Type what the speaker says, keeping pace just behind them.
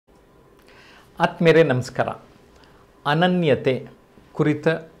ಆತ್ಮೀಯರೇ ನಮಸ್ಕಾರ. ಅನನ್ಯತೆ ಕುರಿತ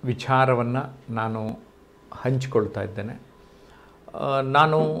ವಿಚಾರವನ್ನು ನಾನು ಹಂಚಿಕೊಳ್ತಾ ಇದ್ದೇನೆ.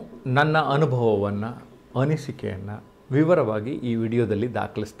 ನಾನು ನನ್ನ ಅನುಭವವನ್ನು, ಅನಿಸಿಕೆಯನ್ನು ವಿವರವಾಗಿ ಈ ವಿಡಿಯೋದಲ್ಲಿ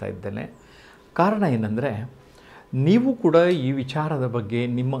ದಾಖಲಿಸ್ತಾ ಇದ್ದೇನೆ. ಕಾರಣ ಏನಂದರೆ, ನೀವು ಕೂಡ ಈ ವಿಚಾರದ ಬಗ್ಗೆ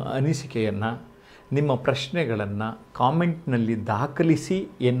ನಿಮ್ಮ ಅನಿಸಿಕೆಯನ್ನು, ನಿಮ್ಮ ಪ್ರಶ್ನೆಗಳನ್ನು ಕಾಮೆಂಟ್ನಲ್ಲಿ ದಾಖಲಿಸಿ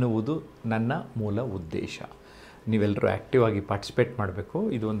ಎನ್ನುವುದು ನನ್ನ ಮೂಲ ಉದ್ದೇಶ. ನೀವೆಲ್ಲರೂ ಆ್ಯಕ್ಟಿವ್ ಆಗಿ ಪಾರ್ಟಿಸಿಪೇಟ್ ಮಾಡಬೇಕು.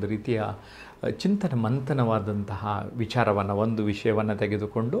 ಇದು ಒಂದು ರೀತಿಯ ಚಿಂತನ ಮಂಥನವಾದಂತಹ ವಿಚಾರವನ್ನು, ಒಂದು ವಿಷಯವನ್ನು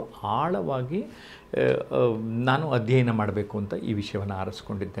ತೆಗೆದುಕೊಂಡು ಆಳವಾಗಿ ನಾನು ಅಧ್ಯಯನ ಮಾಡಬೇಕು ಅಂತ ಈ ವಿಷಯವನ್ನು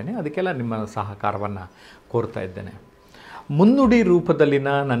ಆರಿಸ್ಕೊಂಡಿದ್ದೇನೆ. ಅದಕ್ಕೆಲ್ಲ ನಿಮ್ಮ ಸಹಕಾರವನ್ನು ಕೋರ್ತಾ ಇದ್ದೇನೆ. ಮುನ್ನುಡಿ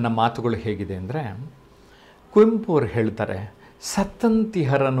ರೂಪದಲ್ಲಿನ ನನ್ನ ಮಾತುಗಳು ಹೇಗಿದೆ ಅಂದರೆ, ಕುವೆಂಪು ಅವರು ಹೇಳ್ತಾರೆ,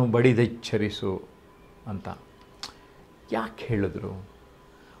 ಸತ್ತಂತಿಹರನು ಬಡಿದೆಚ್ಚರಿಸು ಅಂತ. ಯಾಕೆ ಹೇಳಿದ್ರು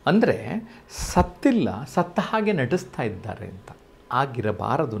ಅಂದರೆ, ಸತ್ತಿಲ್ಲ, ಸತ್ತ ಹಾಗೆ ನಟಿಸ್ತಾ ಇದ್ದಾರೆ ಅಂತ.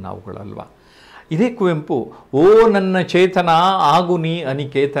 ಆಗಿರಬಾರದು ನಾವುಗಳಲ್ವ. ಇದೇ ಕುವೆಂಪು ಓ ನನ್ನ ಚೇತನ ಆಗು ನೀ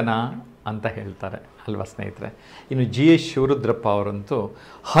ಅನಿಕೇತನ ಅಂತ ಹೇಳ್ತಾರೆ ಅಲ್ವಾ ಸ್ನೇಹಿತರೆ. ಇನ್ನು G.S. ಶಿವರುದ್ರಪ್ಪ ಅವರಂತೂ,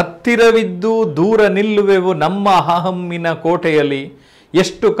 ಹತ್ತಿರವಿದ್ದು ದೂರ ನಿಲ್ಲುವೆವು ನಮ್ಮ ಅಹಮ್ಮಿನ ಕೋಟೆಯಲ್ಲಿ,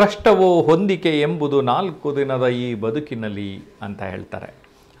 ಎಷ್ಟು ಕಷ್ಟವೋ ಹೊಂದಿಕೆ ಎಂಬುದು 4 ದಿನದ ಈ ಬದುಕಿನಲ್ಲಿ ಅಂತ ಹೇಳ್ತಾರೆ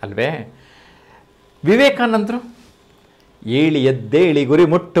ಅಲ್ವೇ. ವಿವೇಕಾನಂದರು ಏಳಿ ಎದ್ದೇಳಿ ಗುರಿ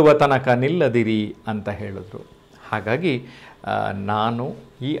ಮುಟ್ಟುವ ತನಕ ನಿಲ್ಲದಿರಿ ಅಂತ ಹೇಳಿದ್ರು. ಹಾಗಾಗಿ ನಾನು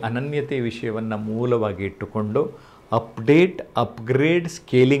ಈ ಅನನ್ಯತೆ ವಿಷಯವನ್ನು ಮೂಲವಾಗಿ ಇಟ್ಟುಕೊಂಡು update, upgrade,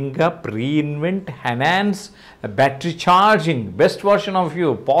 scaling up, reinvent, enhance, battery charging, best version of you,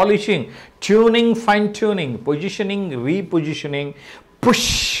 polishing, tuning, fine tuning, positioning, ರೀಪೊಸಿಷನಿಂಗ್,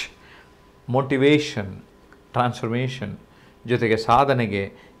 push, motivation, transformation ಜೊತೆಗೆ ಸಾಧನೆಗೆ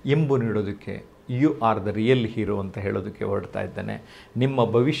ಇಂಬು ನೀಡೋದಕ್ಕೆ you are the real hero ಅಂತ ಹೇಳೋದಕ್ಕೆ ಹೊರಡ್ತಾ ಇದ್ದೇನೆ. ನಿಮ್ಮ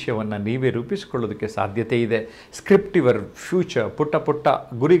ಭವಿಷ್ಯವನ್ನು ನೀವೇ ರೂಪಿಸಿಕೊಳ್ಳೋದಕ್ಕೆ ಸಾಧ್ಯತೆ ಇದೆ. Script your future. ಪುಟ್ಟ ಪುಟ್ಟ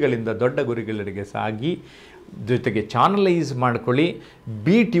ಗುರಿಗಳಿಂದ ದೊಡ್ಡ ಗುರಿಗಳೆಡೆಗೆ ಸಾಗಿ, ಜೊತೆಗೆ ಚಾನಲೈಸ್ ಮಾಡ್ಕೊಳ್ಳಿ.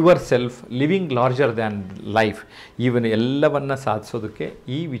 Beet your self, living larger than life. ಇವನ್ ಎಲ್ಲವನ್ನು ಸಾಧಿಸೋದಕ್ಕೆ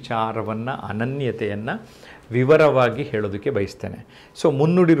ಈ ವಿಚಾರವನ್ನು, ಅನನ್ಯತೆಯನ್ನು ವಿವರವಾಗಿ ಹೇಳೋದಕ್ಕೆ ಬಯಸ್ತೇನೆ. ಸೊ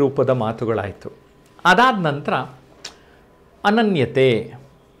ಮುನ್ನುಡಿ ರೂಪದ ಮಾತುಗಳಾಯಿತು. ಅದಾದ ನಂತರ ಅನನ್ಯತೆ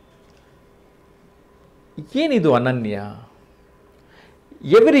ಏನಿದು ಅನನ್ಯ?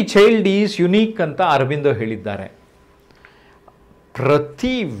 ಎವ್ರಿ ಚೈಲ್ಡ್ ಈಸ್ ಯುನೀಕ್ ಅಂತ ಅರವಿಂದೋ ಹೇಳಿದ್ದಾರೆ.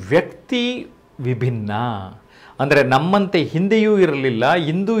 ಪ್ರತಿ ವ್ಯಕ್ತಿ ವಿಭಿನ್ನ. ಅಂದರೆ ನಮ್ಮಂತೆ ಹಿಂದೆಯೂ ಇರಲಿಲ್ಲ,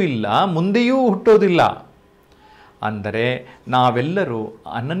 ಇಂದೂ ಇಲ್ಲ, ಮುಂದೆಯೂ ಹುಟ್ಟೋದಿಲ್ಲ. ಅಂದರೆ ನಾವೆಲ್ಲರೂ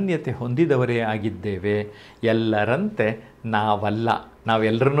ಅನನ್ಯತೆ ಹೊಂದಿದವರೇ ಆಗಿದ್ದೇವೆ. ಎಲ್ಲರಂತೆ ನಾವಲ್ಲ.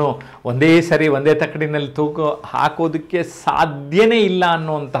 ನಾವೆಲ್ಲರೂ ಒಂದೇ ಸರಿ ಒಂದೇ ತಕ್ಕಡಿನಲ್ಲಿ ತೂಕ ಹಾಕೋದಕ್ಕೆ ಸಾಧ್ಯನೇ ಇಲ್ಲ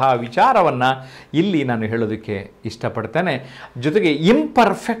ಅನ್ನುವಂತಹ ವಿಚಾರವನ್ನು ಇಲ್ಲಿ ನಾನು ಹೇಳೋದಕ್ಕೆ ಇಷ್ಟಪಡ್ತೇನೆ. ಜೊತೆಗೆ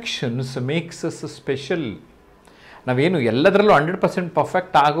ಇಂಪರ್ಫೆಕ್ಷನ್ಸ್ ಮೇಕ್ಸ್ ಅಸ್ ಸ್ಪೆಷಲ್. ನಾವೇನು ಎಲ್ಲದರಲ್ಲೂ 100%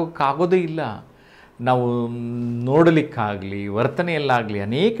 ಪರ್ಫೆಕ್ಟ್ ಆಗೋದೇ ಇಲ್ಲ. ನಾವು ನೋಡಲಿಕ್ಕಾಗಲಿ, ವರ್ತನೆಯಲ್ಲಾಗಲಿ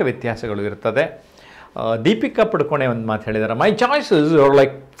ಅನೇಕ ವ್ಯತ್ಯಾಸಗಳು ಇರ್ತದೆ. ದೀಪಿಕಾ ಪಡುಕೋಣೆ ಒಂದು ಮಾತು ಹೇಳಿದ್ದಾರೆ, ಮೈ choices are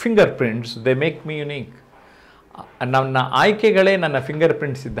like finger prints, they make me unique. ನನ್ನ ಆಯ್ಕೆಗಳೇ ನನ್ನ ಫಿಂಗರ್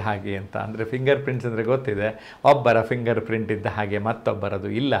ಪ್ರಿಂಟ್ಸ್ ಇದ್ದ ಹಾಗೆ ಅಂತ. ಅಂದರೆ ಫಿಂಗರ್ ಪ್ರಿಂಟ್ಸ್ ಅಂದರೆ ಗೊತ್ತಿದೆ, ಒಬ್ಬರ ಫಿಂಗರ್ ಪ್ರಿಂಟ್ ಇದ್ದ ಹಾಗೆ ಮತ್ತೊಬ್ಬರದು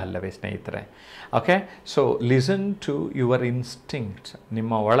ಇಲ್ಲ ಅಲ್ಲವೇ ಸ್ನೇಹಿತರೆ. Okay, so listen to your instincts.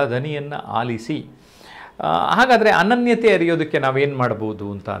 ನಿಮ್ಮ ಒಳದನಿಯನ್ನು ಆಲಿಸಿ. ಹಾಗಾದರೆ ಅನನ್ಯತೆ ಅರಿಯೋದಕ್ಕೆ ನಾವೇನು ಮಾಡ್ಬೋದು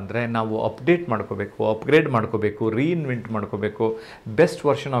ಅಂತ ಅಂದರೆ, ನಾವು ಅಪ್ಡೇಟ್ ಮಾಡ್ಕೋಬೇಕು, ಅಪ್ಗ್ರೇಡ್ ಮಾಡ್ಕೋಬೇಕು, ರೀಇನ್ವೆಂಟ್ ಮಾಡ್ಕೋಬೇಕು, ಬೆಸ್ಟ್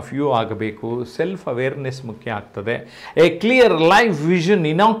ವರ್ಷನ್ ಆಫ್ ಯು ಆಗಬೇಕು. ಸೆಲ್ಫ್ ಅವೇರ್ನೆಸ್ ಮುಖ್ಯ ಆಗ್ತದೆ. A clear life vision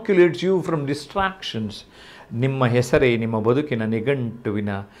ಇನಾಕ್ಯುಲೇಟ್ಸ್ you from distractions. ನಿಮ್ಮ ಹೆಸರೇ ನಿಮ್ಮ ಬದುಕಿನ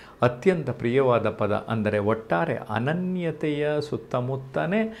ನಿಘಂಟುವಿನ ಅತ್ಯಂತ ಪ್ರಿಯವಾದ ಪದ. ಅಂದರೆ ಒಟ್ಟಾರೆ ಅನನ್ಯತೆಯ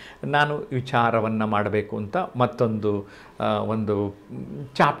ಸುತ್ತಮುತ್ತನೇ ನಾನು ವಿಚಾರವನ್ನು ಮಾಡಬೇಕು ಅಂತ ಮತ್ತೊಂದು ಒಂದು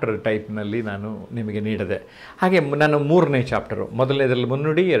ಚಾಪ್ಟರ್ ಟೈಪ್ನಲ್ಲಿ ನಾನು ನಿಮಗೆ ನೀಡಿದೆ. ಹಾಗೆ ನಾನು 3ನೇ ಚಾಪ್ಟರು, ಮೊದಲನೇದರಲ್ಲಿ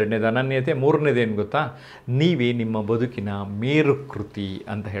ಮುನ್ನುಡಿ, 2ನೇದು ಅನನ್ಯತೆ, 3ನೇದೇನು ಗೊತ್ತಾ, ನೀವೇ ನಿಮ್ಮ ಬದುಕಿನ ಮೇರುಕೃತಿ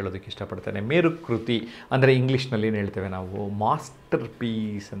ಅಂತ ಹೇಳೋದಕ್ಕೆ ಇಷ್ಟಪಡ್ತೇನೆ. ಮೇರುಕೃತಿ ಅಂದರೆ ಇಂಗ್ಲೀಷ್ನಲ್ಲಿ ಏನು ಹೇಳ್ತೇವೆ ನಾವು, ಮಾಸ್ಟರ್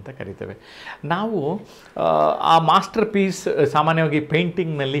ಪೀಸ್ ಅಂತ ಕರಿತೇವೆ ನಾವು. ಆ ಮಾಸ್ಟರ್ ಪೀಸ್ ಸಾಮಾನ್ಯವಾಗಿ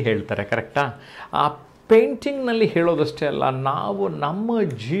ಪೇಂಟಿಂಗ್ನಲ್ಲಿ ಹೇಳ್ತಾರೆ, ಕರೆಕ್ಟಾ? ಆ ಪೇಂಟಿಂಗ್ನಲ್ಲಿ ಹೇಳೋದಷ್ಟೇ ಅಲ್ಲ, ನಾವು ನಮ್ಮ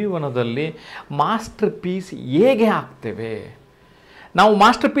ಜೀವನದಲ್ಲಿ ಮಾಸ್ಟರ್ ಪೀಸ್ ಹೇಗೆ ಆಗ್ತೇವೆ? ನಾವು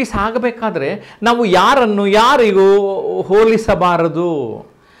ಮಾಸ್ಟರ್ ಪೀಸ್ ಆಗಬೇಕಾದ್ರೆ ನಾವು ಯಾರಿಗೂ ಹೋಲಿಸಬಾರದು.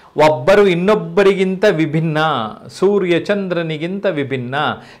 ಒಬ್ಬರು ಇನ್ನೊಬ್ಬರಿಗಿಂತ ವಿಭಿನ್ನ, ಸೂರ್ಯ ಚಂದ್ರನಿಗಿಂತ ವಿಭಿನ್ನ.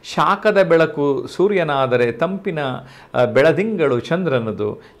 ಶಾಖದ ಬೆಳಕು ಸೂರ್ಯನಾದರೆ ತಂಪಿನ ಬೆಳದಿಂಗಳು ಚಂದ್ರನದು.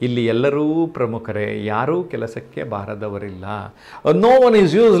 ಇಲ್ಲಿ ಎಲ್ಲರೂ ಪ್ರಮುಖರೇ, ಯಾರೂ ಕೆಲಸಕ್ಕೆ ಬಾರದವರಿಲ್ಲ. No one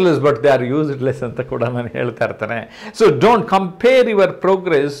is useless but they are useless ಅಂತ ಕೂಡ ನಾನು ಹೇಳ್ತಾ ಇರ್ತಾನೆ. So don't compare your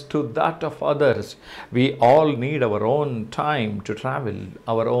progress to that of others. We all need our own time to travel,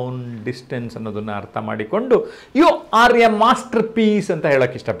 our own distance ಅನ್ನೋದನ್ನು ಅರ್ಥ ಮಾಡಿಕೊಂಡು you are A master piece ಅಂತ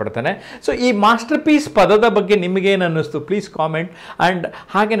ಹೇಳೋಕ್ಕೆ ಇಷ್ಟಪಡ್ತೀನಿ. ಇಷ್ಟಪಡ್ತೇನೆ. ಸೊ ಈ ಮಾಸ್ಟರ್ ಪೀಸ್ ಪದದ ಬಗ್ಗೆ ನಿಮಗೇನು ಅನ್ನಿಸ್ತು ಪ್ಲೀಸ್ ಕಾಮೆಂಟ್, ಆ್ಯಂಡ್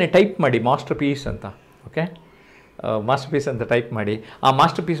ಹಾಗೆಯೇ ಟೈಪ್ ಮಾಡಿ ಮಾಸ್ಟರ್ ಪೀಸ್ ಅಂತ. ಓಕೆ, ಮಾಸ್ಟರ್ ಪೀಸ್ ಅಂತ ಟೈಪ್ ಮಾಡಿ. ಆ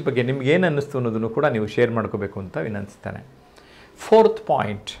ಮಾಸ್ಟರ್ ಪೀಸ್ ಬಗ್ಗೆ ನಿಮ್ಗೇನು ಅನ್ನಿಸ್ತು ಅನ್ನೋದನ್ನು ಕೂಡ ನೀವು ಶೇರ್ ಮಾಡ್ಕೋಬೇಕು ಅಂತ ವಿನಂತಿಸ್ತೇನೆ. 4th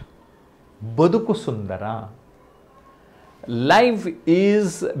ಪಾಯಿಂಟ್, ಬದುಕು ಸುಂದರ. Life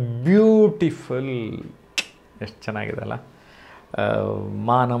is beautiful. ಎಷ್ಟು ಚೆನ್ನಾಗಿದೆ ಅಲ್ಲ.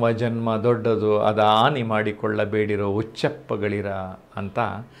 ಮಾನವ ಜನ್ಮ ದೊಡ್ಡದು, ಅದು ಹಾನಿ ಮಾಡಿಕೊಳ್ಳಬೇಡಿರೋ ಹುಚ್ಚಪ್ಪಗಳಿರ ಅಂತ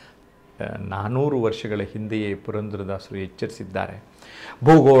 400 ವರ್ಷಗಳ ಹಿಂದೆಯೇ ಪುರಂದರದಾಸರು ಎಚ್ಚರಿಸಿದ್ದಾರೆ.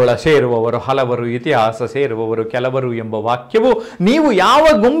 ಭೂಗೋಳ ಸೇರುವವರು ಹಲವರು, ಇತಿಹಾಸ ಸೇರುವವರು ಕೆಲವರು ಎಂಬ ವಾಕ್ಯವು ನೀವು ಯಾವ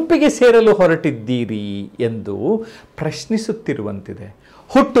ಗುಂಪಿಗೆ ಸೇರಲು ಹೊರಟಿದ್ದೀರಿ ಎಂದು ಪ್ರಶ್ನಿಸುತ್ತಿರುವಂತಿದೆ.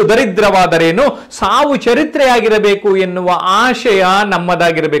 ಹುಟ್ಟು ದರಿದ್ರವಾದರೇನು, ಸಾವು ಚರಿತ್ರೆಯಾಗಿರಬೇಕು ಎನ್ನುವ ಆಶಯ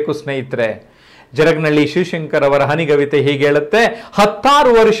ನಮ್ಮದಾಗಿರಬೇಕು ಸ್ನೇಹಿತರೆ. ಜರಗ್ನಳ್ಳಿ ಶಿವಶಂಕರ್ ಅವರ ಹನಿಗವಿತೆ ಹೀಗೆ ಹೇಳುತ್ತೆ: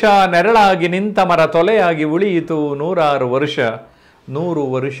 16 ವರ್ಷ ನೆರಳಾಗಿ ನಿಂತ ಮರ ತೊಲೆಯಾಗಿ ಉಳಿಯಿತು, 100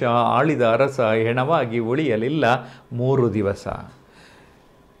 ವರ್ಷ ಆಳಿದ ಅರಸ ಹೆಣವಾಗಿ ಉಳಿಯಲಿಲ್ಲ 3 ದಿವಸ.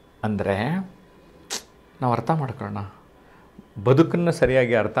 ಅಂದರೆ ನಾವು ಅರ್ಥ ಮಾಡ್ಕೊಳ್ಳೋಣ, ಬದುಕನ್ನು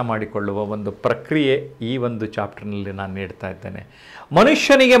ಸರಿಯಾಗಿ ಅರ್ಥ ಮಾಡಿಕೊಳ್ಳುವ ಒಂದು ಪ್ರಕ್ರಿಯೆ ಈ ಒಂದು ಚಾಪ್ಟರ್ನಲ್ಲಿ ನಾನು ನೀಡ್ತಾ ಇದ್ದೇನೆ.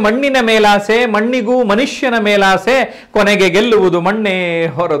 ಮನುಷ್ಯನಿಗೆ ಮಣ್ಣಿನ ಮೇಲಾಸೆ, ಮಣ್ಣಿಗೂ ಮನುಷ್ಯನ ಮೇಲಾಸೆ, ಕೊನೆಗೆ ಗೆಲ್ಲುವುದು ಮಣ್ಣೇ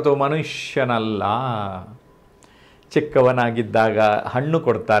ಹೊರತು ಮನುಷ್ಯನಲ್ಲ. ಚಿಕ್ಕವನಾಗಿದ್ದಾಗ ಹಣ್ಣು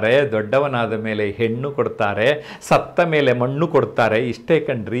ಕೊಡ್ತಾರೆ, ದೊಡ್ಡವನಾದ ಮೇಲೆ ಹೆಣ್ಣು ಕೊಡ್ತಾರೆ, ಸತ್ತ ಮೇಲೆ ಮಣ್ಣು ಕೊಡ್ತಾರೆ. ಇಷ್ಟೇ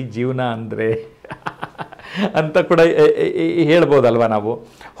ಕಣ್ರಿ ಜೀವನ ಅಂದರೆ ಅಂತ ಕೂಡ ಹೇಳ್ಬೋದಲ್ವ ನಾವು.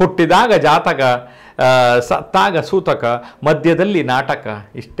 ಹುಟ್ಟಿದಾಗ ಜಾತಕ, ಸತ್ತಾಗ ಸೂತಕ, ಮಧ್ಯದಲ್ಲಿ ನಾಟಕ.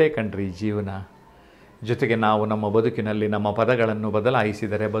 ಇಷ್ಟೇ ಕಣ್ರಿ ಜೀವನ. ಜೊತೆಗೆ ನಾವು ನಮ್ಮ ಬದುಕಿನಲ್ಲಿ ನಮ್ಮ ಪದಗಳನ್ನು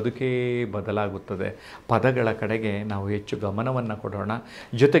ಬದಲಾಯಿಸಿದರೆ ಬದುಕೇ ಬದಲಾಗುತ್ತದೆ. ಪದಗಳ ಕಡೆಗೆ ನಾವು ಹೆಚ್ಚು ಗಮನವನ್ನು ಕೊಡೋಣ.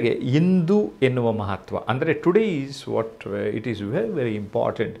 ಜೊತೆಗೆ ಇಂದು ಎನ್ನುವ ಮಹತ್ವ, ಅಂದರೆ today is what it is very very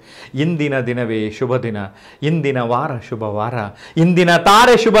important. ಇಂದಿನ ದಿನವೇ ಶುಭ ದಿನ, ಇಂದಿನ ವಾರ ಶುಭ ವಾರ, ಇಂದಿನ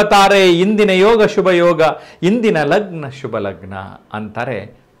ತಾರೆ ಶುಭ ತಾರೆ, ಇಂದಿನ ಯೋಗ ಶುಭ ಯೋಗ, ಇಂದಿನ ಲಗ್ನ ಶುಭ ಲಗ್ನ ಅಂತಾರೆ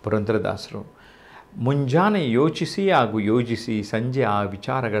ಪುರಂದರದಾಸರು. ಮುಂಜಾನೆ ಯೋಚಿಸಿ ಹಾಗೂ ಯೋಜಿಸಿ, ಸಂಜೆ ಆ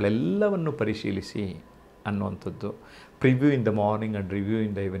ವಿಚಾರಗಳೆಲ್ಲವನ್ನು ಪರಿಶೀಲಿಸಿ ಅನ್ನುವಂಥದ್ದು. Preview in the morning and review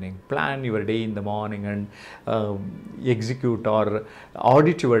in the evening. Plan your day in the morning and execute R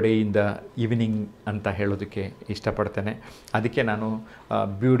audit your day in the evening ಅಂತ ಹೇಳೋದಕ್ಕೆ ಇಷ್ಟಪಡ್ತೇನೆ. ಅದಕ್ಕೆ ನಾನು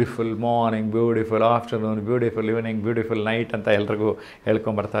beautiful morning, beautiful afternoon, beautiful evening, beautiful night ಅಂತ ಎಲ್ರಿಗೂ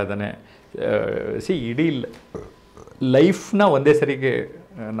ಹೇಳ್ಕೊಂಬರ್ತಾ ಇದ್ದಾನೆ. ಇಡೀ ಲೈಫ್ನ ಒಂದೇ ಸರಿಗೆ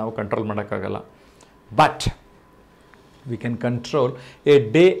ನಾವು ಕಂಟ್ರೋಲ್ ಮಾಡೋಕ್ಕಾಗಲ್ಲ, but we can control A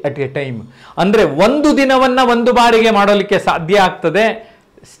day at A time. ಅಂದರೆ ಒಂದು ದಿನವನ್ನು ಒಂದು ಬಾರಿಗೆ ಮಾಡಲಿಕ್ಕೆ ಸಾಧ್ಯ ಆಗ್ತದೆ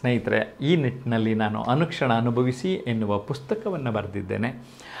ಸ್ನೇಹಿತರೆ. ಈ ನಿಟ್ಟಿನಲ್ಲಿ ನಾನು ಅನುಕ್ಷಣ ಅನುಭವಿಸಿ ಎನ್ನುವ ಪುಸ್ತಕವನ್ನು ಬರೆದಿದ್ದೇನೆ.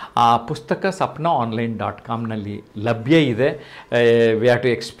 ಆ ಪುಸ್ತಕ sapnaonline.comನಲ್ಲಿ ಲಭ್ಯ ಇದೆ. We have to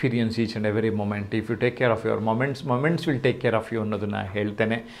experience each and every moment. If you take care of your moments will take care of you ಅನ್ನೋದನ್ನು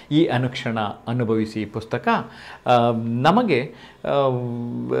ಹೇಳ್ತೇನೆ. ಈ ಅನುಕ್ಷಣ ಅನುಭವಿಸಿ ಪುಸ್ತಕ ನಮಗೆ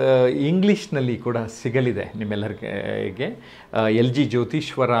ಇಂಗ್ಲೀಷ್ನಲ್ಲಿ ಕೂಡ ಸಿಗಲಿದೆ ನಿಮ್ಮೆಲ್ಲರಿಗೆ. LG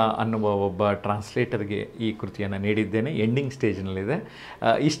ಜ್ಯೋತೀಶ್ವರ ಅನ್ನುವ ಒಬ್ಬ ಟ್ರಾನ್ಸ್ಲೇಟರ್ಗೆ ಈ ಕೃತಿಯನ್ನು ನೀಡಿದ್ದೇನೆ. ಎಂಡಿಂಗ್ ಸ್ಟೇಜ್ನಲ್ಲಿದೆ.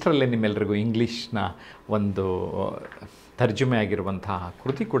 ಇಷ್ಟರಲ್ಲೇ ನಿಮ್ಮೆಲ್ಲರಿಗೂ ಇಂಗ್ಲೀಷ್ನ ಒಂದು ತರ್ಜುಮೆ ಆಗಿರುವಂತಹ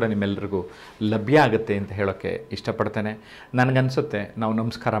ಕೃತಿ ಕೂಡ ನಿಮ್ಮೆಲ್ಲರಿಗೂ ಲಭ್ಯ ಆಗುತ್ತೆ ಅಂತ ಹೇಳೋಕ್ಕೆ ಇಷ್ಟಪಡ್ತೇನೆ. ನನಗನ್ಸುತ್ತೆ ನಾವು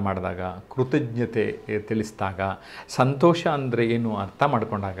ನಮಸ್ಕಾರ ಮಾಡಿದಾಗ, ಕೃತಜ್ಞತೆ ತಿಳಿಸಿದಾಗ, ಸಂತೋಷ ಅಂದರೆ ಏನು ಅರ್ಥ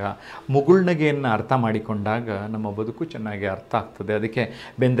ಮಾಡಿಕೊಂಡಾಗ, ಮುಗುಳ್ನಗೆಯನ್ನು ಅರ್ಥ ಮಾಡಿಕೊಂಡಾಗ ನಮ್ಮ ಬದುಕು ಚೆನ್ನಾಗಿ ಅರ್ಥ ಆಗ್ತದೆ. ಅದಕ್ಕೆ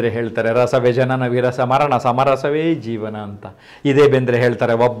ಬೇಂದ್ರೆ ಹೇಳ್ತಾರೆ, ರಸವೇ ಜನನ ವಿರಸ ಮರಣ ಸಮರಸವೇ ಜೀವನ ಅಂತ. ಇದೇ ಬೇಂದ್ರೆ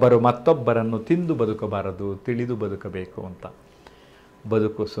ಹೇಳ್ತಾರೆ, ಒಬ್ಬರು ಮತ್ತೊಬ್ಬರನ್ನು ತಿಂದು ಬದುಕಬಾರದು, ತಿಳಿದು ಬದುಕಬೇಕು ಅಂತ.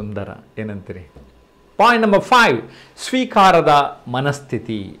 ಬದುಕು ಸುಂದರ, ಏನಂತೀರಿ? ಪಾಯಿಂಟ್ ನಂಬರ್ 5, ಸ್ವೀಕಾರದ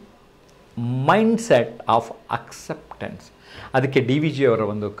ಮನಸ್ಥಿತಿ, ಮೈಂಡ್ಸೆಟ್ ಆಫ್ ಅಕ್ಸೆಪ್ಟೆನ್ಸ್. ಅದಕ್ಕೆ DVG ಅವರ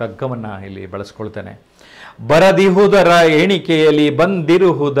ಒಂದು ಕಗ್ಗವನ್ನು ಇಲ್ಲಿ ಬಳಸ್ಕೊಳ್ತೇನೆ. ಬರದಿಹುದರ ಎಣಿಕೆಯಲ್ಲಿ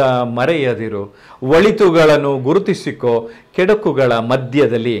ಬಂದಿರುವುದ ಮರೆಯದಿರು, ಒಳಿತುಗಳನ್ನು ಗುರುತಿಸಿಕೋ, ಕೆಡುಕುಗಳ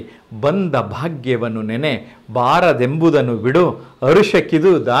ಮಧ್ಯದಲ್ಲಿ ಬಂದ ಭಾಗ್ಯವನ್ನು ನೆನೆ, ಬಾರದೆಂಬುದನ್ನು ಬಿಡು,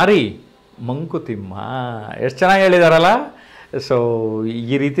 ಅರುಷಕ್ಕಿದು ದಾರಿ ಮಂಕುತಿಮ್ಮ. ಎಷ್ಟು ಚೆನ್ನಾಗಿ ಹೇಳಿದಾರಲ್ಲ. ಸೊ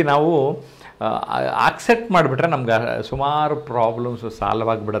ಈ ರೀತಿ ನಾವು ಆಕ್ಸೆಪ್ಟ್ ಮಾಡಿಬಿಟ್ರೆ ನಮ್ಗೆ ಸುಮಾರು ಪ್ರಾಬ್ಲಮ್ಸು ಸಾಲ್ವ್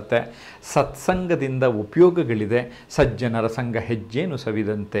ಆಗಿಬಿಡುತ್ತೆ. ಸತ್ಸಂಗದಿಂದ ಉಪಯೋಗಗಳಿದೆ. ಸಜ್ಜನರ ಸಂಘ ಹೆಜ್ಜೇನು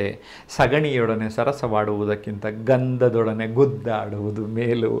ಸವಿದಂತೆ, ಸಗಣಿಯೊಡನೆ ಸರಸವಾಡುವುದಕ್ಕಿಂತ ಗಂಧದೊಡನೆ ಗುದ್ದಾಡುವುದು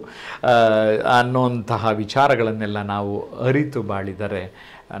ಮೇಲು ಅನ್ನುವಂತಹ ವಿಚಾರಗಳನ್ನೆಲ್ಲ ನಾವು ಅರಿತು ಬಾಳಿದರೆ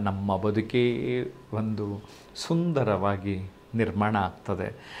ನಮ್ಮ ಬದುಕೇ ಒಂದು ಸುಂದರವಾಗಿ ನಿರ್ಮಾಣ ಆಗ್ತದೆ.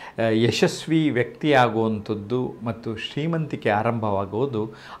 ಯಶಸ್ವಿ ವ್ಯಕ್ತಿಯಾಗುವಂಥದ್ದು ಮತ್ತು ಶ್ರೀಮಂತಿಕೆ ಆರಂಭವಾಗುವುದು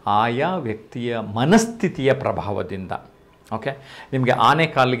ಆಯಾ ವ್ಯಕ್ತಿಯ ಮನಸ್ಥಿತಿಯ ಪ್ರಭಾವದಿಂದ. ಓಕೆ, ನಿಮಗೆ ಆನೆ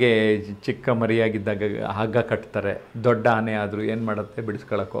ಕಾಲಿಗೆ ಚಿಕ್ಕ ಮರಿಯಾಗಿದ್ದಾಗ ಹಗ್ಗ ಕಟ್ತಾರೆ, ದೊಡ್ಡ ಆನೆ ಆದರೂ ಏನು ಮಾಡುತ್ತೆ,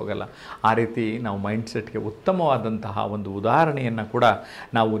 ಬಿಡಿಸ್ಕೊಳ್ಳೋಕೆ ಹೋಗಲ್ಲ. ಆ ರೀತಿ ನಾವು ಮೈಂಡ್ಸೆಟ್ಗೆ ಉತ್ತಮವಾದಂತಹ ಒಂದು ಉದಾಹರಣೆಯನ್ನು ಕೂಡ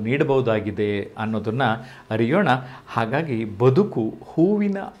ನಾವು ನೀಡಬಹುದಾಗಿದೆ ಅನ್ನೋದನ್ನು ಅರಿಯೋಣ. ಹಾಗಾಗಿ ಬದುಕು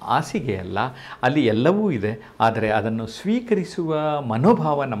ಹೂವಿನ ಹಾಸಿಗೆ ಅಲ್ಲ, ಅಲ್ಲಿ ಎಲ್ಲವೂ ಇದೆ. ಆದರೆ ಅದನ್ನು ಸ್ವೀಕರಿಸುವ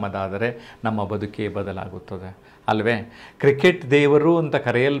ಮನೋಭಾವ ನಮ್ಮದಾದರೆ ನಮ್ಮ ಬದುಕೇ ಬದಲಾಗುತ್ತದೆ ಅಲ್ವೇ? ಕ್ರಿಕೆಟ್ ದೇವರು ಅಂತ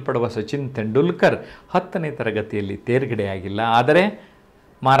ಕರೆಯಲ್ಪಡುವ ಸಚಿನ್ ತೆಂಡೂಲ್ಕರ್ 10ನೇ ತರಗತಿಯಲ್ಲಿ ತೇರ್ಗಡೆಯಾಗಿಲ್ಲ. ಆದರೆ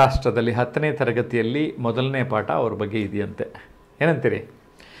ಮಹಾರಾಷ್ಟ್ರದಲ್ಲಿ 10ನೇ ತರಗತಿಯಲ್ಲಿ ಮೊದಲನೇ ಪಾಠ ಅವ್ರ ಬಗ್ಗೆ ಇದೆಯಂತೆ. ಏನಂತೀರಿ?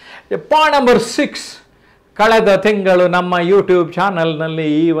 ಪಾಯಿಂಟ್ ನಂಬರ್ 6, ಕಳೆದ ತಿಂಗಳು ನಮ್ಮ ಯೂಟ್ಯೂಬ್ ಚಾನಲ್ನಲ್ಲಿ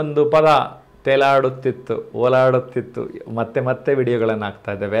ಈ ಒಂದು ಪದ ತೇಲಾಡುತ್ತಿತ್ತು, ಓಲಾಡುತ್ತಿತ್ತು. ಮತ್ತೆ ವಿಡಿಯೋಗಳನ್ನು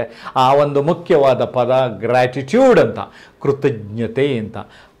ಹಾಕ್ತಾ ಇದ್ದೇವೆ. ಆ ಒಂದು ಮುಖ್ಯವಾದ ಪದ ಗ್ರ್ಯಾಟಿಟ್ಯೂಡ್ ಅಂತ, ಕೃತಜ್ಞತೆ ಅಂತ.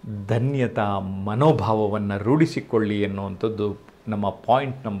 ಧನ್ಯತಾ ಮನೋಭಾವವನ್ನು ರೂಢಿಸಿಕೊಳ್ಳಿ ಎನ್ನುವಂಥದ್ದು ನಮ್ಮ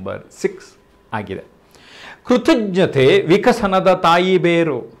ಪಾಯಿಂಟ್ ನಂಬರ್ 6 ಆಗಿದೆ. ಕೃತಜ್ಞತೆ ವಿಕಸನದ ತಾಯಿ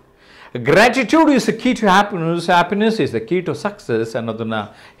ಬೇರು. Gratitude is the key to happiness, happiness is the key to success ಅನ್ನೋದನ್ನು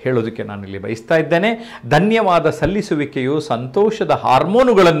ಹೇಳೋದಕ್ಕೆ ನಾನಿಲ್ಲಿ ಬಯಸ್ತಾ ಇದ್ದೇನೆ. ಧನ್ಯವಾದ ಸಲ್ಲಿಸುವಿಕೆಯು ಸಂತೋಷದ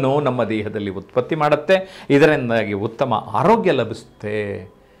ಹಾರ್ಮೋನುಗಳನ್ನು ನಮ್ಮ ದೇಹದಲ್ಲಿ ಉತ್ಪತ್ತಿ ಮಾಡುತ್ತೆ. ಇದರಿಂದಾಗಿ ಉತ್ತಮ ಆರೋಗ್ಯ ಲಭಿಸುತ್ತೆ.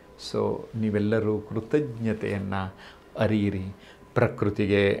 ಸೊ ನೀವೆಲ್ಲರೂ ಕೃತಜ್ಞತೆಯನ್ನು ಅರಿಯಿರಿ.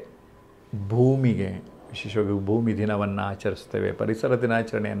 ಪ್ರಕೃತಿಗೆ, ಭೂಮಿಗೆ, ವಿಶೇಷವಾಗಿ ಭೂಮಿ ದಿನವನ್ನು ಆಚರಿಸ್ತೇವೆ, ಪರಿಸರ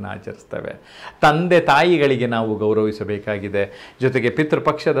ದಿನಾಚರಣೆಯನ್ನು ಆಚರಿಸ್ತೇವೆ. ತಂದೆ ತಾಯಿಗಳಿಗೆ ನಾವು ಗೌರವಿಸಬೇಕಾಗಿದೆ. ಜೊತೆಗೆ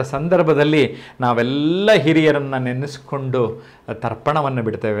ಪಿತೃಪಕ್ಷದ ಸಂದರ್ಭದಲ್ಲಿ ನಾವೆಲ್ಲ ಹಿರಿಯರನ್ನು ನೆನೆಸ್ಕೊಂಡು ತರ್ಪಣವನ್ನು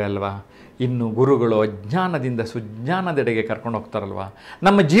ಬಿಡ್ತೇವೆ ಅಲ್ವಾ? ಇನ್ನು ಗುರುಗಳು ಅಜ್ಞಾನದಿಂದ ಸುಜ್ಞಾನದೆಡೆಗೆ ಕರ್ಕೊಂಡು ಹೋಗ್ತಾರಲ್ವ?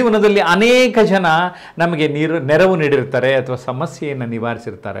 ನಮ್ಮ ಜೀವನದಲ್ಲಿ ಅನೇಕ ಜನ ನಮಗೆ ನೆರವು ನೀಡಿರ್ತಾರೆ ಅಥವಾ ಸಮಸ್ಯೆಯನ್ನು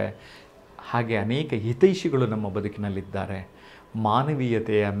ನಿವಾರಿಸಿರ್ತಾರೆ. ಹಾಗೆ ಅನೇಕ ಹಿತೈಷಿಗಳು ನಮ್ಮ ಬದುಕಿನಲ್ಲಿದ್ದಾರೆ.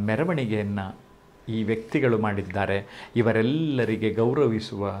 ಮಾನವೀಯತೆಯ ಮೆರವಣಿಗೆಯನ್ನು ಈ ವ್ಯಕ್ತಿಗಳು ಮಾಡಿದ್ದಾರೆ. ಇವರೆಲ್ಲರಿಗೆ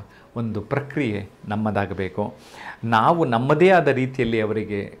ಗೌರವಿಸುವ ಒಂದು ಪ್ರಕ್ರಿಯೆ ನಮ್ಮದಾಗಬೇಕು. ನಾವು ನಮ್ಮದೇ ಆದ ರೀತಿಯಲ್ಲಿ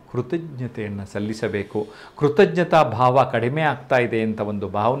ಅವರಿಗೆ ಕೃತಜ್ಞತೆಯನ್ನು ಸಲ್ಲಿಸಬೇಕು. ಕೃತಜ್ಞತಾ ಭಾವ ಕಡಿಮೆ ಆಗ್ತಾ ಇದೆ ಅಂತ ಒಂದು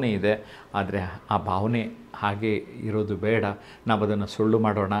ಭಾವನೆ ಇದೆ. ಆದರೆ ಆ ಭಾವನೆ ಹಾಗೆ ಇರೋದು ಬೇಡ. ನಾವು ಅದನ್ನು ಸುಳ್ಳು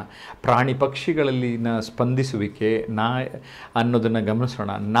ಮಾಡೋಣ. ಪ್ರಾಣಿ ಪಕ್ಷಿಗಳಲ್ಲಿನ ಸ್ಪಂದಿಸುವಿಕೆ ಅನ್ನೋದನ್ನು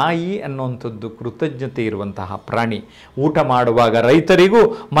ಗಮನಿಸೋಣ. ನಾಯಿ ಅನ್ನುವಂಥದ್ದು ಕೃತಜ್ಞತೆ ಇರುವಂತಹ ಪ್ರಾಣಿ. ಊಟ ಮಾಡುವಾಗ ರೈತರಿಗೂ,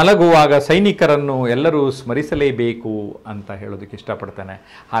 ಮಲಗುವಾಗ ಸೈನಿಕರನ್ನು ಎಲ್ಲರೂ ಸ್ಮರಿಸಲೇಬೇಕು ಅಂತ ಹೇಳೋದಕ್ಕೆ ಇಷ್ಟಪಡ್ತೇನೆ.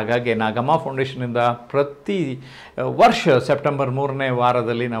 ಹಾಗಾಗಿ ನಾಗಮ್ಮ ಫೌಂಡೇಶನಿಂದ ಪ್ರತಿ ವರ್ಷ ಸೆಪ್ಟೆಂಬರ್ 3ನೇ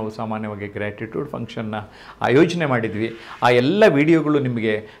ವಾರದಲ್ಲಿ ನಾವು ಸಾಮಾನ್ಯವಾಗಿ ಗ್ರ್ಯಾಟಿಟ್ಯೂಡ್ ಫಂಕ್ಷನ್ನ ಆಯೋಜನೆ ಮಾಡಿದ್ವಿ. ಆ ಎಲ್ಲ ವಿಡಿಯೋಗಳು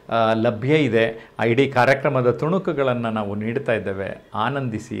ನಿಮಗೆ ಲಭ್ಯ ಇದೆ. ಆ ಇಡೀ ಕಾರ್ಯಕ್ರಮದ ತುಣುಕುಗಳನ್ನು ನಾವು ನೀಡ್ತಾ ಇದ್ದೇವೆ.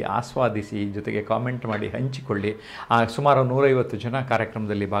 ಆನಂದಿಸಿ, ಆಸ್ವಾದಿಸಿ, ಜೊತೆಗೆ ಕಾಮೆಂಟ್ ಮಾಡಿ ಹಂಚಿಕೊಳ್ಳಿ. ಸುಮಾರು 150 ಜನ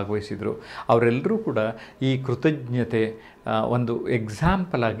ಕಾರ್ಯಕ್ರಮದಲ್ಲಿ ಭಾಗವಹಿಸಿದರು. ಅವರೆಲ್ಲರೂ ಕೂಡ ಈ ಕೃತಜ್ಞತೆ ಒಂದು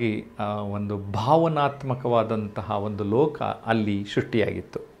ಎಕ್ಸಾಂಪಲ್ ಆಗಿ ಒಂದು ಭಾವನಾತ್ಮಕವಾದಂತಹ ಒಂದು ಲೋಕ ಅಲ್ಲಿ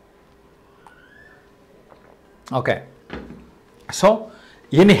ಸೃಷ್ಟಿಯಾಗಿತ್ತು. Okay, so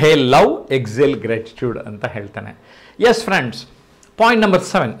inhale love, exhale gratitude ಅಂತ ಹೇಳ್ತಾನೆ. ಎಸ್ ಫ್ರೆಂಡ್ಸ್, ಪಾಯಿಂಟ್ ನಂಬರ್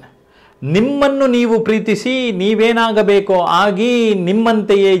 7, ನಿಮ್ಮನ್ನು ನೀವು ಪ್ರೀತಿಸಿ, ನೀವೇನಾಗಬೇಕೋ ಆಗಿ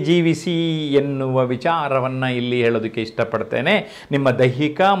ನಿಮ್ಮಂತೆಯೇ ಜೀವಿಸಿ ಎನ್ನುವ ವಿಚಾರವನ್ನು ಇಲ್ಲಿ ಹೇಳೋದಕ್ಕೆ ಇಷ್ಟಪಡ್ತೇನೆ. ನಿಮ್ಮ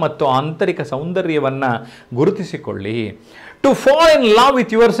ದೈಹಿಕ ಮತ್ತು ಆಂತರಿಕ ಸೌಂದರ್ಯವನ್ನು ಗುರುತಿಸಿಕೊಳ್ಳಿ. To fall in love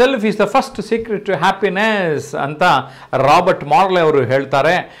with your self is the first secret to happiness ಅಂತ ರಾಬರ್ಟ್ ಮಾರ್ಲೆ ಅವರು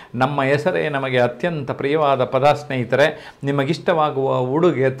ಹೇಳ್ತಾರೆ. ನಮ್ಮ ಹೆಸರೇ ನಮಗೆ ಅತ್ಯಂತ ಪ್ರಿಯವಾದ ಪದ ಸ್ನೇಹಿತರೆ. ನಿಮಗಿಷ್ಟವಾಗುವ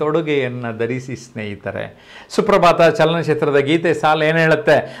ಉಡುಗೆ ತೊಡುಗೆಯನ್ನು ಧರಿಸಿ ಸ್ನೇಹಿತರೆ. ಸುಪ್ರಭಾತ ಚಲನಚಿತ್ರದ ಗೀತೆ ಸಾಲು ಏನು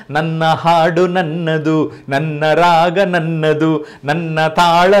ಹೇಳುತ್ತೆ? ನನ್ನ ಹಾಡು ನನ್ನದು, ನನ್ನ ರಾಗ ನನ್ನದು, ನನ್ನ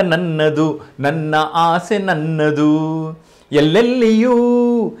ತಾಳ ನನ್ನದು, ನನ್ನ ಆಸೆ ನನ್ನದು, ಎಲ್ಲೆಲ್ಲಿಯೂ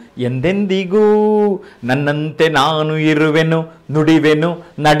ಎಂದೆಂದಿಗೂ ನನ್ನಂತೆ ನಾನು ಇರುವೆನು, ನುಡಿವೆನು,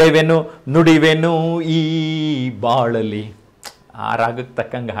 ನಡೆವೆನು, ನುಡಿವೆನು ಈ ಬಾಳಲಿ. ಆ ರಾಗಕ್ಕೆ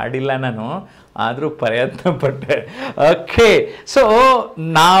ತಕ್ಕಂಗೆ ಹಾಡಿಲ್ಲ ನಾನು, ಆದರೂ ಪ್ರಯತ್ನ ಪಟ್ಟೆ. ಓಕೆ, ಸೊ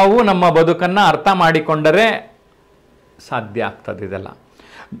ನಾವು ನಮ್ಮ ಬದುಕನ್ನು ಅರ್ಥ ಮಾಡಿಕೊಂಡರೆ ಸಾಧ್ಯ ಆಗ್ತದೆ ಇದೆಲ್ಲ.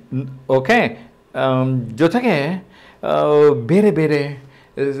 ಓಕೆ, ಜೊತೆಗೆ ಬೇರೆ ಬೇರೆ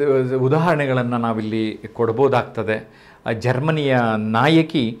ಉದಾಹರಣೆಗಳನ್ನು ನಾವಿಲ್ಲಿ ಕೊಡ್ಬೋದಾಗ್ತದೆ. ಜರ್ಮನಿಯ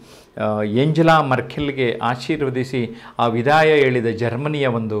ನಾಯಕಿ ಏಂಜೆಲಾ ಮರ್ಕೆಲ್ಗೆ ಆಶೀರ್ವದಿಸಿ ಆ ವಿದಾಯ ಹೇಳಿದ ಜರ್ಮನಿಯ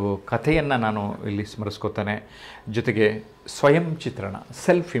ಒಂದು ಕಥೆಯನ್ನು ನಾನು ಇಲ್ಲಿ ಸ್ಮರಿಸ್ಕೋತಾನೆ. ಜೊತೆಗೆ ಸ್ವಯಂ ಚಿತ್ರಣ,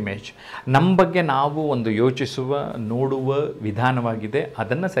 ಸೆಲ್ಫ್ ಇಮೇಜ್, ನಮ್ಮ ಬಗ್ಗೆ ನಾವು ಒಂದು ಯೋಚಿಸುವ, ನೋಡುವ ವಿಧಾನವಾಗಿದೆ.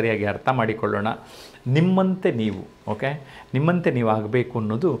 ಅದನ್ನು ಸರಿಯಾಗಿ ಅರ್ಥ ಮಾಡಿಕೊಳ್ಳೋಣ. ನಿಮ್ಮಂತೆ ನೀವು, ಓಕೆ, ನಿಮ್ಮಂತೆ ನೀವು ಆಗಬೇಕು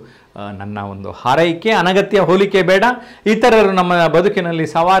ಅನ್ನೋದು ನನ್ನ ಒಂದು ಹಾರೈಕೆ. ಅನಗತ್ಯ ಹೋಲಿಕೆ ಬೇಡ. ಇತರರು ನಮ್ಮ ಬದುಕಿನಲ್ಲಿ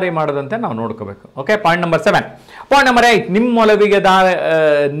ಸವಾರಿ ಮಾಡದಂತೆ ನಾವು ನೋಡ್ಕೋಬೇಕು. Okay, point number 7. Point number 8, ನಿಮ್ಮ ಒಲವಿಗೆ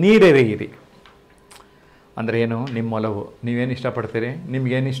ನೀರೆರೆಯಿರಿ. ಅಂದರೆ ಏನು? ನಿಮ್ಮ ಒಲವು. ನೀವೇನು ಇಷ್ಟಪಡ್ತೀರಿ?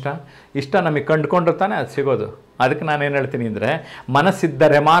 ನಿಮಗೇನು ಇಷ್ಟ ನಮಗೆ ಕಂಡುಕೊಂಡ್ರೆ ತಾನೇ ಅದು ಸಿಗೋದು ಅದಕ್ಕೆ ನಾನೇನು ಹೇಳ್ತೀನಿ ಅಂದರೆ,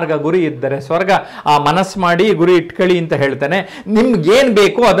 ಮನಸ್ಸಿದ್ದರೆ ಮಾರ್ಗ, ಗುರಿ ಇದ್ದರೆ ಸ್ವರ್ಗ. ಆ ಮನಸ್ಸು ಮಾಡಿ ಗುರಿ ಇಟ್ಕೊಳ್ಳಿ ಅಂತ ಹೇಳ್ತಾನೆ. ನಿಮ್ಗೇನು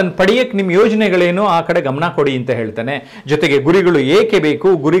ಬೇಕು ಅದನ್ನು ಪಡೆಯೋಕ್ಕೆ ನಿಮ್ಮ ಯೋಜನೆಗಳೇನು ಆ ಕಡೆ ಗಮನ ಕೊಡಿ ಅಂತ ಹೇಳ್ತಾನೆ. ಜೊತೆಗೆ ಗುರಿಗಳು ಏಕೆ ಬೇಕು,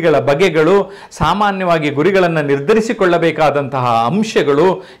 ಗುರಿಗಳ ಬಗೆಗಳು, ಸಾಮಾನ್ಯವಾಗಿ ಗುರಿಗಳನ್ನು ನಿರ್ಧರಿಸಿಕೊಳ್ಳಬೇಕಾದಂತಹ ಅಂಶಗಳು,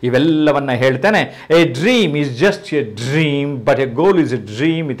 ಇವೆಲ್ಲವನ್ನ ಹೇಳ್ತಾನೆ. A dream is just A dream, but A goal is A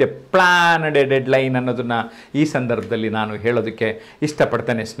dream with A plan and A dead line ಅನ್ನೋದನ್ನು ಈ ಸಂದರ್ಭದಲ್ಲಿ ನಾನು ಹೇಳೋದಕ್ಕೆ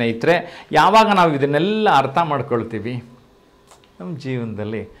ಇಷ್ಟಪಡ್ತೇನೆ ಸ್ನೇಹಿತರೆ. ಯಾವಾಗ ನಾವು ಇದನ್ನೆಲ್ಲ ಅರ್ಥ ಮಾಡ್ಕೊಳ್ತೀವಿ, ನಮ್ಮ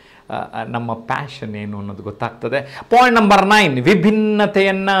ಜೀವನದಲ್ಲಿ ನಮ್ಮ ಪ್ಯಾಷನ್ ಏನು ಅನ್ನೋದು ಗೊತ್ತಾಗ್ತದೆ. Point number 9,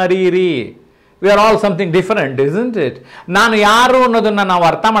 ವಿಭಿನ್ನತೆಯನ್ನು ಅರಿಯಿರಿ. We are all something different, isn't it? ನಾನು ಯಾರು ಅನ್ನೋದನ್ನು ನಾವು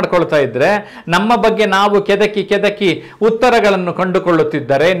ಅರ್ಥ ಮಾಡ್ಕೊಳ್ತಾ ಇದ್ದರೆ, ನಮ್ಮ ಬಗ್ಗೆ ನಾವು ಕೆದಕಿ ಉತ್ತರಗಳನ್ನು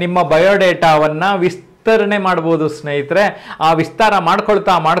ಕಂಡುಕೊಳ್ಳುತ್ತಿದ್ದರೆ, ನಿಮ್ಮ ಬಯೋಡೇಟಾವನ್ನು ವಿಸ್ತರಣೆ ಮಾಡ್ಬೋದು ಸ್ನೇಹಿತರೆ. ಆ ವಿಸ್ತಾರ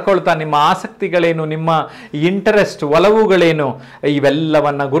ಮಾಡ್ಕೊಳ್ತಾ ನಿಮ್ಮ ಆಸಕ್ತಿಗಳೇನು, ನಿಮ್ಮ ಇಂಟರೆಸ್ಟ್, ಒಲವುಗಳೇನು,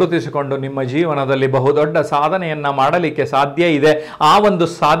 ಇವೆಲ್ಲವನ್ನು ಗುರುತಿಸಿಕೊಂಡು ನಿಮ್ಮ ಜೀವನದಲ್ಲಿ ಬಹುದೊಡ್ಡ ಸಾಧನೆಯನ್ನು ಮಾಡಲಿಕ್ಕೆ ಸಾಧ್ಯ ಇದೆ. ಆ ಒಂದು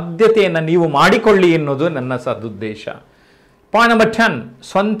ಸಾಧ್ಯತೆಯನ್ನು ನೀವು ಮಾಡಿಕೊಳ್ಳಿ ಎನ್ನುವುದು ನನ್ನ ಸದುದ್ದೇಶ. Point number 10,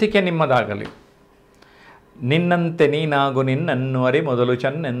 ಸ್ವಂತಿಕೆ ನಿಮ್ಮದಾಗಲಿ. ನಿನ್ನಂತೆ ನೀನಾಗು, ನಿನ್ನನ್ನು ಅರಿ ಮೊದಲು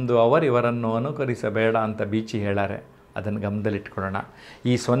ಚೆನ್ನೆಂದು ಅವರಿವರನ್ನು ಅನುಕರಿಸಬೇಡ ಅಂತ ಬೀಚಿ ಹೇಳಾರೆ. ಅದನ್ನು ಗಮನದಲ್ಲಿಟ್ಕೊಳ್ಳೋಣ.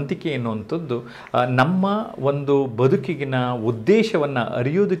 ಈ ಸ್ವಂತಿಕೆ ಎನ್ನುವಂಥದ್ದು ನಮ್ಮ ಒಂದು ಬದುಕಿಗಿನ ಉದ್ದೇಶವನ್ನು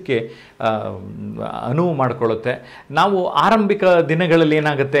ಅರಿಯೋದಕ್ಕೆ ಅನುವು ಮಾಡಿಕೊಳ್ಳುತ್ತೆ. ನಾವು ಆರಂಭಿಕ ದಿನಗಳಲ್ಲಿ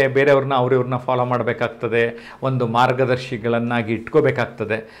ಏನಾಗುತ್ತೆ, ಬೇರೆಯವ್ರನ್ನ ಅವ್ರವ್ರನ್ನ ಫಾಲೋ ಮಾಡಬೇಕಾಗ್ತದೆ, ಒಂದು ಮಾರ್ಗದರ್ಶಿಗಳನ್ನಾಗಿ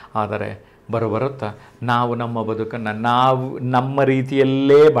ಇಟ್ಕೋಬೇಕಾಗ್ತದೆ. ಆದರೆ ಬರುತ್ತಾ ನಾವು ನಮ್ಮ ಬದುಕನ್ನು ನಾವು ನಮ್ಮ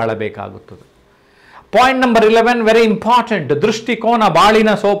ರೀತಿಯಲ್ಲೇ ಬಾಳಬೇಕಾಗುತ್ತದೆ. ಪಾಯಿಂಟ್ ನಂಬರ್ 11, ವೆರಿ ಇಂಪಾರ್ಟೆಂಟ್, ದೃಷ್ಟಿಕೋನ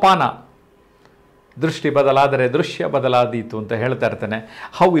ಬಾಳಿನ ಸೋಪಾನ. ದೃಷ್ಟಿ ಬದಲಾದರೆ ದೃಶ್ಯ ಬದಲಾದೀತು ಅಂತ ಹೇಳ್ತಾ ಇರ್ತಾನೆ.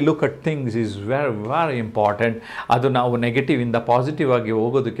 How we look at things is very important. ಅದು ನಾವು ನೆಗೆಟಿವಿಂದ ಪಾಸಿಟಿವ್ ಆಗಿ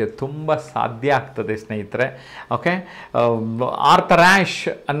ಹೋಗೋದಕ್ಕೆ ತುಂಬ ಸಾಧ್ಯ ಆಗ್ತದೆ ಸ್ನೇಹಿತರೆ. ಓಕೆ, ಆರ್ಥರ್ ಆ್ಯಶ್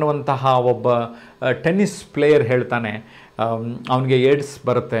ಅನ್ನುವಂತಹ ಒಬ್ಬ ಟೆನ್ನಿಸ್ ಪ್ಲೇಯರ್ ಹೇಳ್ತಾನೆ, ಅವನಿಗೆ ಏಡ್ಸ್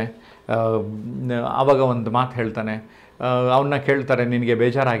ಬರುತ್ತೆ. ಆವಾಗ ಒಂದು ಮಾತು ಹೇಳ್ತಾನೆ, ಅವನ್ನ ಕೇಳ್ತಾರೆ, ನಿನಗೆ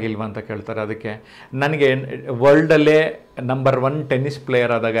ಬೇಜಾರಾಗಿಲ್ವ ಅಂತ ಕೇಳ್ತಾರೆ. ಅದಕ್ಕೆ ನನಗೆ ವರ್ಲ್ಡಲ್ಲೇ ನಂಬರ್ 1 ಟೆನ್ನಿಸ್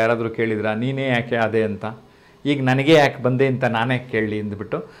ಪ್ಲೇಯರ್ ಆದಾಗ ಯಾರಾದರೂ ಕೇಳಿದ್ರಾ ನೀನೇ ಯಾಕೆ ಅದೇ ಅಂತ, ಈಗ ನನಗೆ ಯಾಕೆ ಬಂದೆ ಅಂತ ನಾನೇ ಕೇಳಲಿ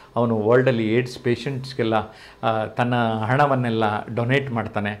ಅಂದ್ಬಿಟ್ಟು ಅವನು ವರ್ಲ್ಡಲ್ಲಿ ಏಡ್ಸ್ ಪೇಷಂಟ್ಸ್ಗೆಲ್ಲ ತನ್ನ ಹಣವನ್ನೆಲ್ಲ ಡೊನೇಟ್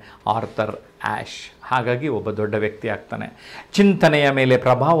ಮಾಡ್ತಾನೆ, ಆರ್ಥರ್ ಆ್ಯಶ್. ಹಾಗಾಗಿ ಒಬ್ಬ ದೊಡ್ಡ ವ್ಯಕ್ತಿ ಆಗ್ತಾನೆ. ಚಿಂತನೆಯ ಮೇಲೆ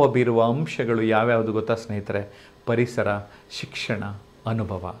ಪ್ರಭಾವ ಬೀರುವ ಅಂಶಗಳು ಯಾವ್ಯಾವುದು ಗೊತ್ತಾ ಸ್ನೇಹಿತರೆ? ಪರಿಸರ, ಶಿಕ್ಷಣ,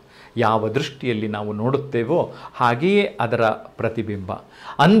 ಅನುಭವ. ಯಾವ ದೃಷ್ಟಿಯಲ್ಲಿ ನಾವು ನೋಡುತ್ತೇವೋ ಹಾಗೆಯೇ ಅದರ ಪ್ರತಿಬಿಂಬ.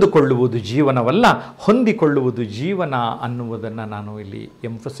 ಅಂದುಕೊಳ್ಳುವುದು ಜೀವನವಲ್ಲ, ಹೊಂದಿಕೊಳ್ಳುವುದು ಜೀವನ ಅನ್ನುವುದನ್ನು ನಾನು ಇಲ್ಲಿ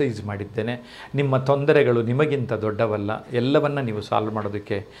ಎಂಫಸೈಸ್ ಮಾಡಿದ್ದೇನೆ. ನಿಮ್ಮ ತೊಂದರೆಗಳು ನಿಮಗಿಂತ ದೊಡ್ಡವಲ್ಲ, ಎಲ್ಲವನ್ನ ನೀವು ಸಾಲ್ವ್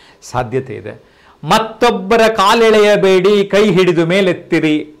ಮಾಡೋದಕ್ಕೆ ಸಾಧ್ಯತೆ ಇದೆ. ಮತ್ತೊಬ್ಬರ ಕಾಲೆಳೆಯಬೇಡಿ, ಕೈ ಹಿಡಿದು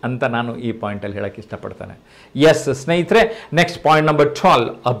ಮೇಲೆತ್ತಿರಿ ಅಂತ ನಾನು ಈ ಪಾಯಿಂಟಲ್ಲಿ ಹೇಳಕ್ಕೆ ಇಷ್ಟಪಡ್ತೇನೆ. ಎಸ್ ಸ್ನೇಹಿತರೆ, ನೆಕ್ಸ್ಟ್ ಪಾಯಿಂಟ್ ನಂಬರ್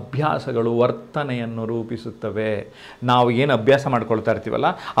 12, ಅಭ್ಯಾಸಗಳು ವರ್ತನೆಯನ್ನು ರೂಪಿಸುತ್ತವೆ. ನಾವು ಏನು ಅಭ್ಯಾಸ ಮಾಡ್ಕೊಳ್ತಾ ಇರ್ತೀವಲ್ಲ,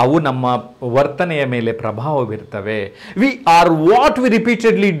 ಅವು ನಮ್ಮ ವರ್ತನೆಯ ಮೇಲೆ ಪ್ರಭಾವ ಬೀರ್ತವೆ. We are what we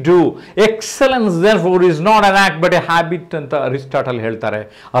repeatedly do. Excellence therefore is not an act but A habit ಅಂತ ಅರಿಸ್ಟಾಟಲ್ ಹೇಳ್ತಾರೆ.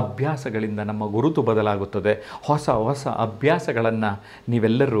 ಅಭ್ಯಾಸಗಳಿಂದ ನಮ್ಮ ಗುರುತು ಬದಲಾಗುತ್ತದೆ. ಹೊಸ ಹೊಸ ಅಭ್ಯಾಸಗಳನ್ನು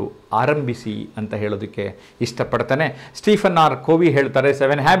ನೀವೆಲ್ಲರೂ ಆರಂಭಿಸಿ ಅಂತ ಹೇಳೋದಕ್ಕೆ ಇಷ್ಟಪಡ್ತಾನೆ. ಸ್ಟೀಫನ್ ಆರ್ ಕೋವಿ ಹೇಳ್ತಾರೆ,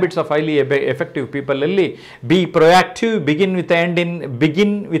 7 habits of highly effective ಪೀಪಲಲ್ಲಿ B proactive, begin with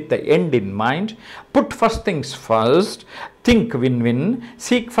the end in mind, put first things first, think win,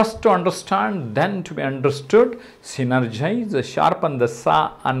 seek first to understand then to be understood, ಸಿನರ್ಜೈಸ್, sharpen the ಸಾ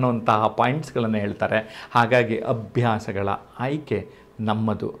ಅನ್ನುವಂತಹ ಪಾಯಿಂಟ್ಸ್ಗಳನ್ನು ಹೇಳ್ತಾರೆ. ಹಾಗಾಗಿ ಅಭ್ಯಾಸಗಳ ಆಯ್ಕೆ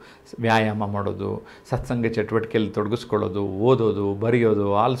ನಮ್ಮದು. ವ್ಯಾಯಾಮ ಮಾಡೋದು, ಸತ್ಸಂಗ ಚಟುವಟಿಕೆಯಲ್ಲಿ ತೊಡಗಿಸ್ಕೊಳ್ಳೋದು, ಓದೋದು, ಬರೆಯೋದು,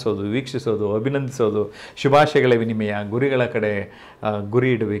 ಆಲಿಸೋದು, ವೀಕ್ಷಿಸೋದು, ಅಭಿನಂದಿಸೋದು, ಶುಭಾಶಯಗಳ ವಿನಿಮಯ, ಗುರಿಗಳ ಕಡೆ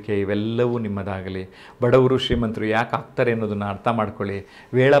ಗುರಿ ಇಡುವಿಕೆ, ಇವೆಲ್ಲವೂ ನಿಮ್ಮದಾಗಲಿ. ಬಡವರು ಶ್ರೀಮಂತರು ಯಾಕೆ ಆಗ್ತಾರೆ ಅನ್ನೋದನ್ನು ಅರ್ಥ ಮಾಡ್ಕೊಳ್ಳಿ.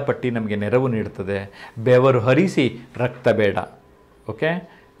 ವೇಳಾಪಟ್ಟಿ ನಮಗೆ ನೆರವು ನೀಡ್ತದೆ. ಬೆವರು ಹರಿಸಿ ರಕ್ತ ಬೇಡ. ಓಕೆ,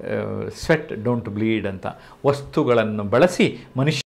 ಸ್ವೆಟ್ ಡೋಂಟ್ ಬ್ಲೀಡ್ ಅಂತ. ವಸ್ತುಗಳನ್ನು ಬಳಸಿ ಮನುಷ್ಯ